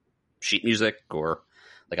in sheet music, or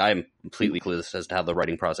like I am completely clueless as to how the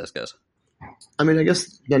writing process goes? I mean, I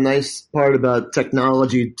guess the nice part about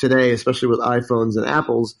technology today, especially with iPhones and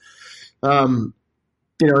Apples,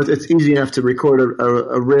 it's easy enough to record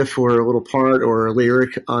a riff or a little part or a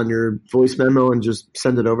lyric on your voice memo and just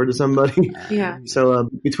send it over to somebody. Yeah. So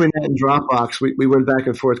between that and Dropbox, we went back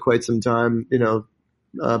and forth quite some time,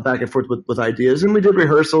 back and forth with ideas, and we did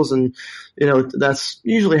rehearsals, and that's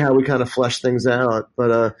usually how we kind of flesh things out.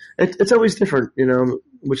 But it's always different,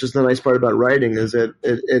 which is the nice part about writing, is that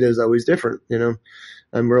it is always different, and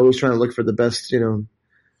we're always trying to look for the best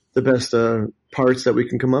parts that we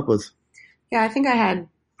can come up with. Yeah, I think I had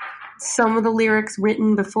some of the lyrics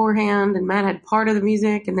written beforehand, and Matt had part of the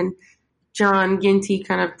music, and then John Ginty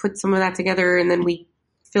kind of put some of that together, and then we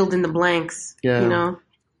filled in the blanks. Yeah.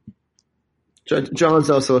 John's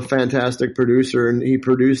also a fantastic producer, and he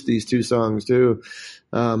produced these 2 songs too.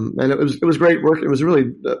 And it was great work. It was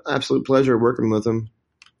really an absolute pleasure working with him.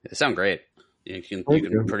 They sound great. You can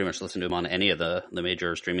pretty much listen to them on any of the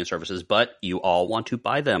major streaming services, but you all want to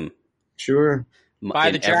buy them. Sure.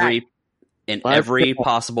 Buy the track. In every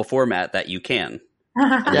possible format that you can.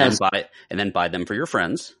 And, yes. then buy them for your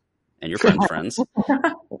friends and your friends' friends.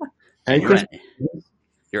 And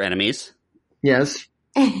your enemies. Yes.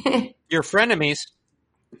 Your frenemies.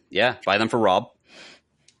 Yeah, buy them for Rob.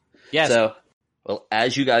 Yes. So, well,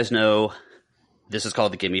 as you guys know, this is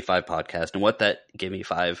called the Gimme 5 podcast. And what that Gimme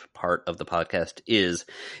 5 part of the podcast is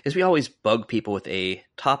we always bug people with a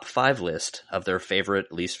top 5 list of their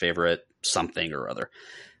favorite, least favorite, something or other.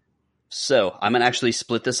 So I'm going to actually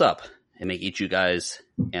split this up and make each of you guys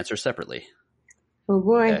answer separately. Oh,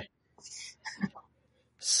 boy. Okay.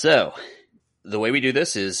 So the way we do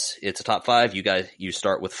this is it's a top 5. You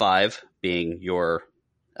start with 5 being your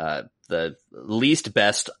the least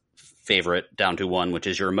best favorite down to 1, which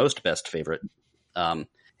is your most best favorite.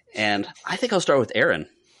 And I think I'll start with Eryn.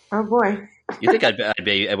 Oh, boy. You think I'd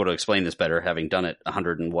be able to explain this better, having done it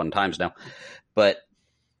 101 times now. But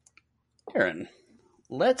Eryn,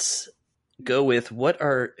 let's go with who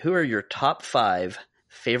are your top 5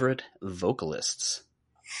 favorite vocalists?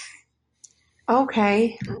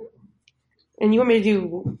 Okay. And you want me to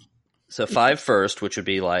do... So 5 first, which would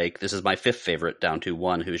be like, this is my 5th favorite, down to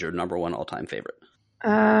 1, who's your number 1 all-time favorite.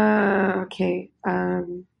 Okay.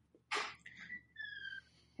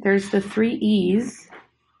 There's the 3 E's.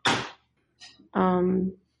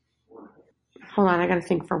 Hold on, I gotta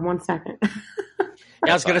think for 1 second.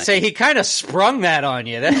 I was going to say, he kind of sprung that on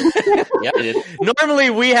you. Yeah, I did. Normally,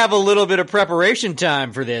 we have a little bit of preparation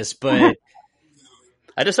time for this, but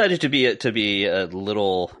I decided to be a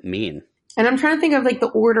little mean. And I'm trying to think of like the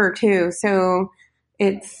order too. So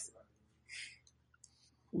it's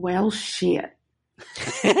shit.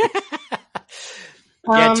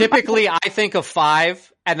 Yeah, typically I think of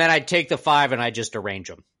 5, and then I take the 5 and I just arrange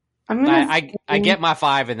them. I get my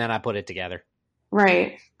 5 and then I put it together.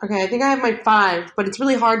 Right. Okay. I think I have my 5, but it's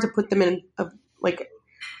really hard to put them in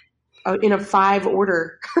a 5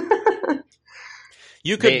 order.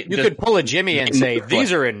 You could pull a Jimmy and say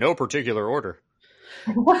these are in no particular order.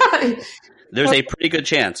 There's a pretty good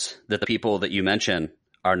chance that the people that you mention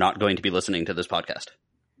are not going to be listening to this podcast.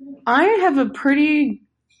 There's a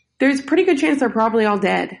pretty good chance they're probably all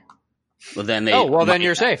dead. Well, then then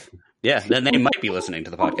you're safe. Yeah, then they might be listening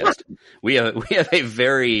to the podcast. We have a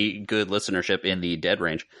very good listenership in the dead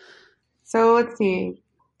range. So let's see.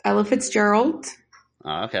 Ella Fitzgerald.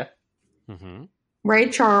 Okay. Mm-hmm. Ray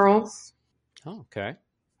Charles. Oh, okay.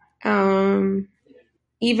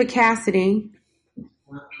 Eva Cassidy.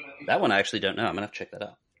 That one I actually don't know. I'm going to have to check that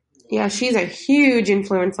out. Yeah, she's a huge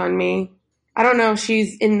influence on me. I don't know if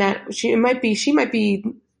she's in that. She might be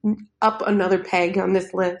up another peg on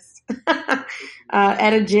this list.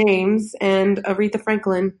 Etta James and Aretha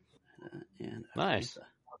Franklin. Nice.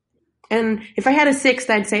 And if I had a 6th,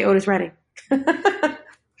 I'd say Otis Redding. I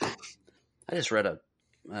just read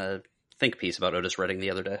a think piece about Otis Redding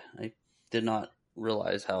the other day. I did not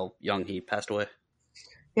realize how young he passed away.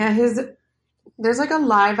 Yeah, there's like a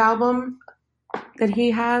live album that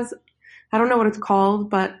he has. I don't know what it's called,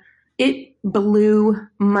 but it blew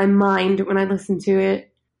my mind when I listened to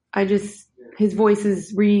it. His voice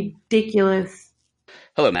is ridiculous.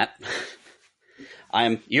 Hello, Matt.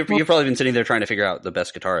 You've probably been sitting there trying to figure out the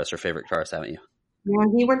best guitarist or favorite guitarist, haven't you? Yeah,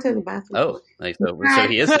 he went to the bathroom. Oh, so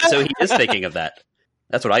he is thinking of that.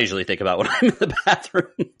 That's what I usually think about when I'm in the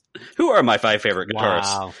bathroom. Who are my 5 favorite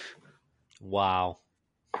guitarists? Wow.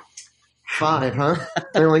 5, huh?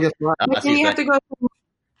 I only get 5. But then you have to go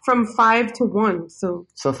from 5 to 1. So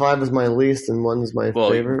 5 is my least and 1 is my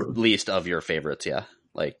favorite. Least of your favorites, yeah.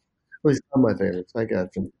 Like at least some of my favorites. I got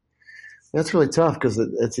you. That's really tough because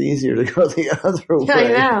it's easier to go the other way. I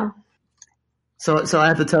know. So I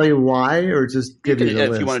have to tell you why, or just give you the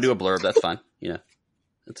list? If you want to do a blurb, that's fine.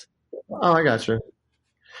 Oh, I got you.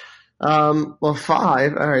 Well,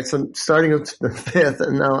 5. All right. So starting with the 5th,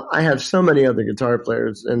 and now I have so many other guitar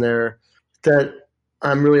players in there that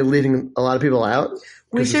I'm really leaving a lot of people out.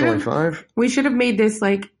 Because it's only 5. We should have made this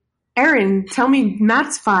like, Eryn, tell me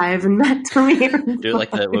Matt's 5, and Matt tell me Erin's do it like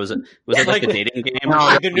the, what was it? Was it like the dating game?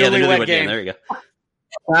 No, the newlywed game. There you go.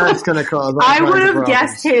 That's going to cause. I would have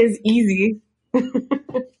guessed his easy.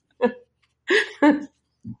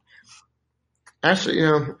 Actually,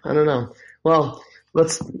 I don't know. Well,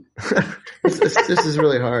 let's. This is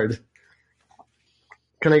really hard.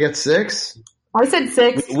 Can I get 6? I said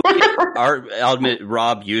 6. I'll admit,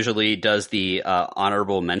 Rob usually does the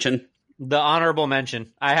honorable mention. The honorable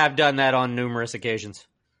mention. I have done that on numerous occasions.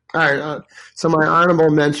 All right. So my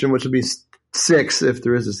honorable mention, which would be 6 if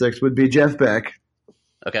there is a 6, would be Jeff Beck.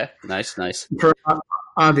 Okay. Nice. For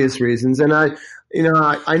obvious reasons. And I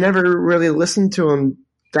never really listened to him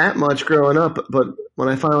that much growing up, but when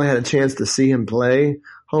I finally had a chance to see him play,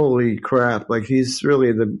 holy crap. Like he's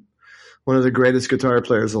really one of the greatest guitar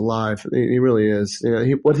players alive. He really is.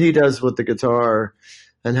 What he does with the guitar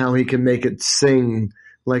and how he can make it sing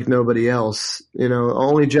like nobody else.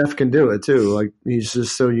 Only Jeff can do it too. Like he's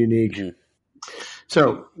just so unique. Mm-hmm.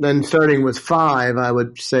 So then starting with 5, I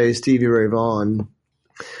would say Stevie Ray Vaughan.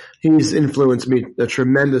 He's influenced me a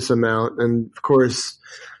tremendous amount. And of course,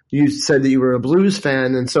 you said that you were a blues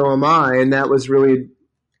fan, and so am I. And that was really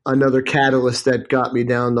another catalyst that got me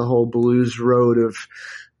down the whole blues road of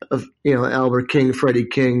Albert King, Freddie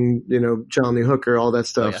King, John Lee Hooker, all that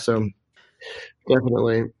stuff. Oh, yeah. So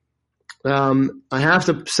definitely. I have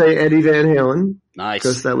to say Eddie Van Halen. Nice.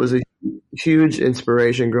 Because that was a huge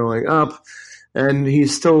inspiration growing up. And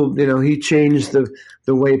he's still, he changed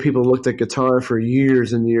the way people looked at guitar for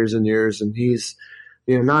years and years and years. And he's,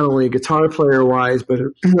 not only a guitar player wise, but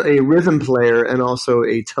a rhythm player and also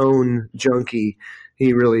a tone junkie.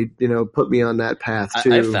 He really, put me on that path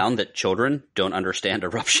too. I found that children don't understand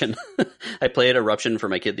Eruption. I played Eruption for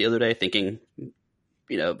my kid the other day thinking,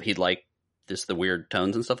 he'd like the weird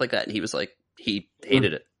tones and stuff like that. And he was like, he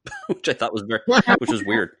hated it. which I thought was which was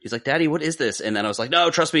weird. He's like, "Daddy, what is this?" And then I was like, "No,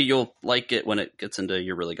 trust me, you'll like it when it gets into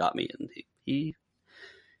You Really Got Me." And he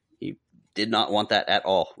did not want that at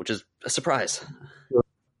all, which is a surprise.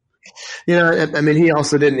 You know, I mean, he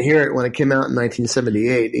also didn't hear it when it came out in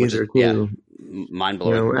 1978 either. Yeah, mind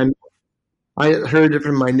blowing. You know, and I heard it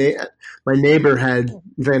from my neighbor had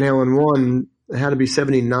Van Halen 1. It had to be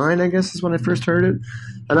 79, I guess, is when I first heard it.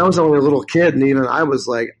 And I was only a little kid, and even I was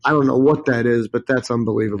like, I don't know what that is, but that's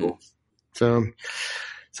unbelievable. So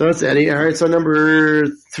that's Eddie. All right, so number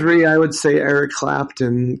 3, I would say Eric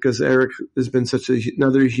Clapton, because Eric has been such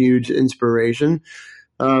another huge inspiration.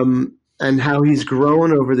 And how he's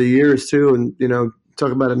grown over the years too. And, you know,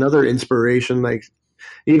 talk about another inspiration, like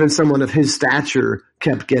even someone of his stature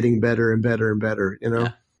kept getting better and better and better, you know?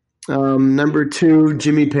 Yeah. Number 2,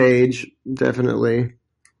 Jimmy Page, definitely.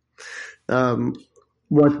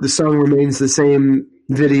 What the song Remains the Same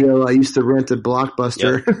video I used to rent at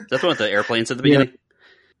Blockbuster. Yep. That's one with the airplanes at the beginning?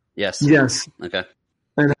 Yeah. Yes. Okay.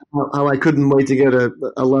 And how I couldn't wait to get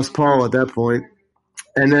a Les Paul at that point.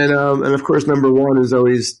 And then, and of course, number 1 is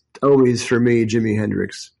always for me, Jimi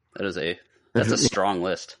Hendrix. That's a strong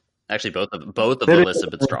list. Actually, both of the lists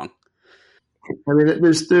have been strong. I mean,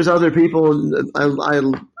 there's other people. I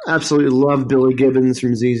absolutely love Billy Gibbons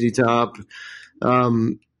from ZZ Top.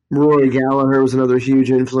 Rory Gallagher was another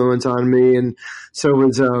huge influence on me, and so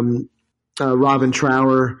was Robin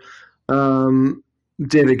Trower,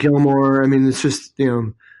 David Gilmour. I mean, it's just, you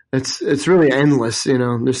know, it's really endless. You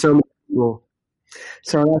know, there's so many people.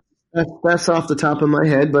 So that's off the top of my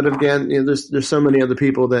head. But again, you know, there's so many other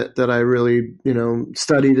people that I really, you know,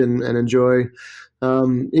 studied and enjoy.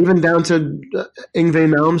 Even down to Yngwie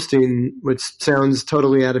Malmsteen, which sounds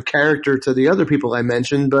totally out of character to the other people I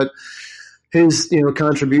mentioned, but his, you know,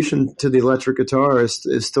 contribution to the electric guitar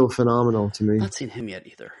is still phenomenal to me. I've not seen him yet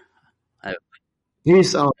either.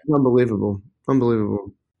 He's unbelievable.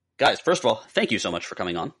 Guys, first of all, thank you so much for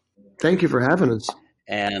coming on. Thank you for having us.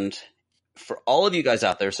 And for all of you guys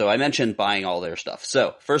out there, so I mentioned buying all their stuff.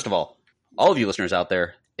 So first of all of you listeners out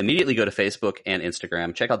there, immediately go to Facebook and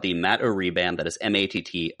Instagram. Check out the Matt O'Ree Band. That is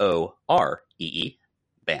Mattoree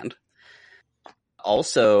band.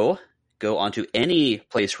 Also, go onto any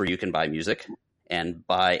place where you can buy music and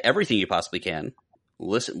buy everything you possibly can.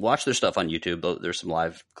 Watch their stuff on YouTube. There's some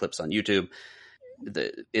live clips on YouTube.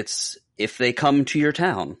 If they come to your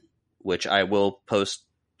town, which I will post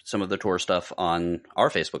some of the tour stuff on our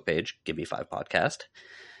Facebook page, Give Me 5 Podcast,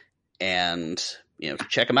 and, you know,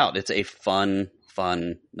 check them out. It's a fun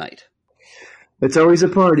night. It's always a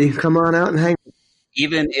party. Come on out and hang.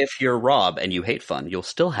 Even if you're Rob and you hate fun, you'll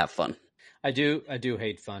still have fun. I do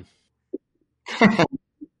hate fun.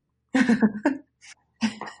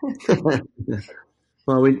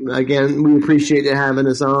 Well, we appreciate you having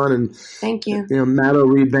us on, and thank you. You know,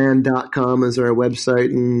 MattO'ReeBand.com is our website,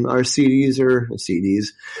 and our CDs.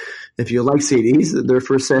 If you like CDs, they're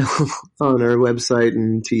for sale on our website,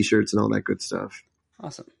 and T-shirts and all that good stuff.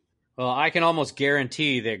 Awesome. Well, I can almost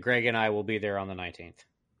guarantee that Greg and I will be there on the 19th.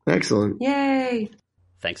 Excellent. Yay.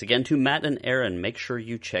 Thanks again to Matt and Eryn. Make sure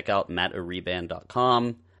you check out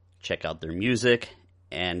MattO'ReeBand.com, check out their music,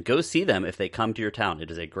 and go see them if they come to your town. It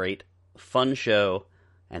is a great, fun show,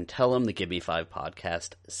 and tell them the Give Me 5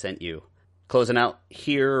 podcast sent you. Closing out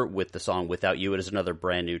here with the song Without You. It is another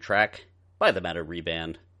brand new track by the Matt O'Ree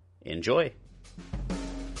Band. Enjoy.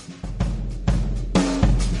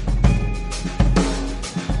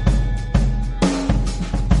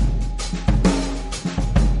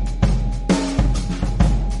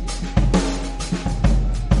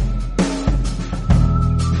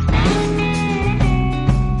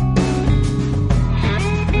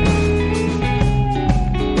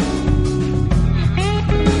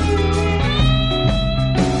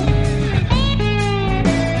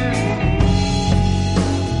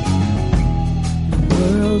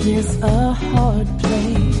 Is a hard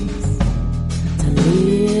place to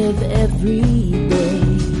live every day.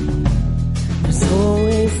 There's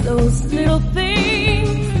always those little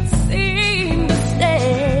things that seem to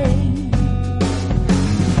stay,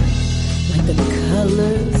 like the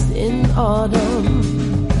colors in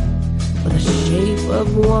autumn, or the shape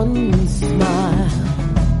of one smile.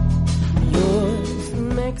 Yours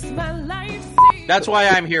makes my life seem. That's why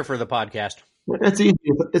I'm here for the podcast. It's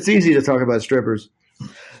easy to talk about strippers.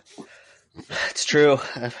 It's true,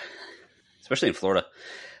 especially in Florida.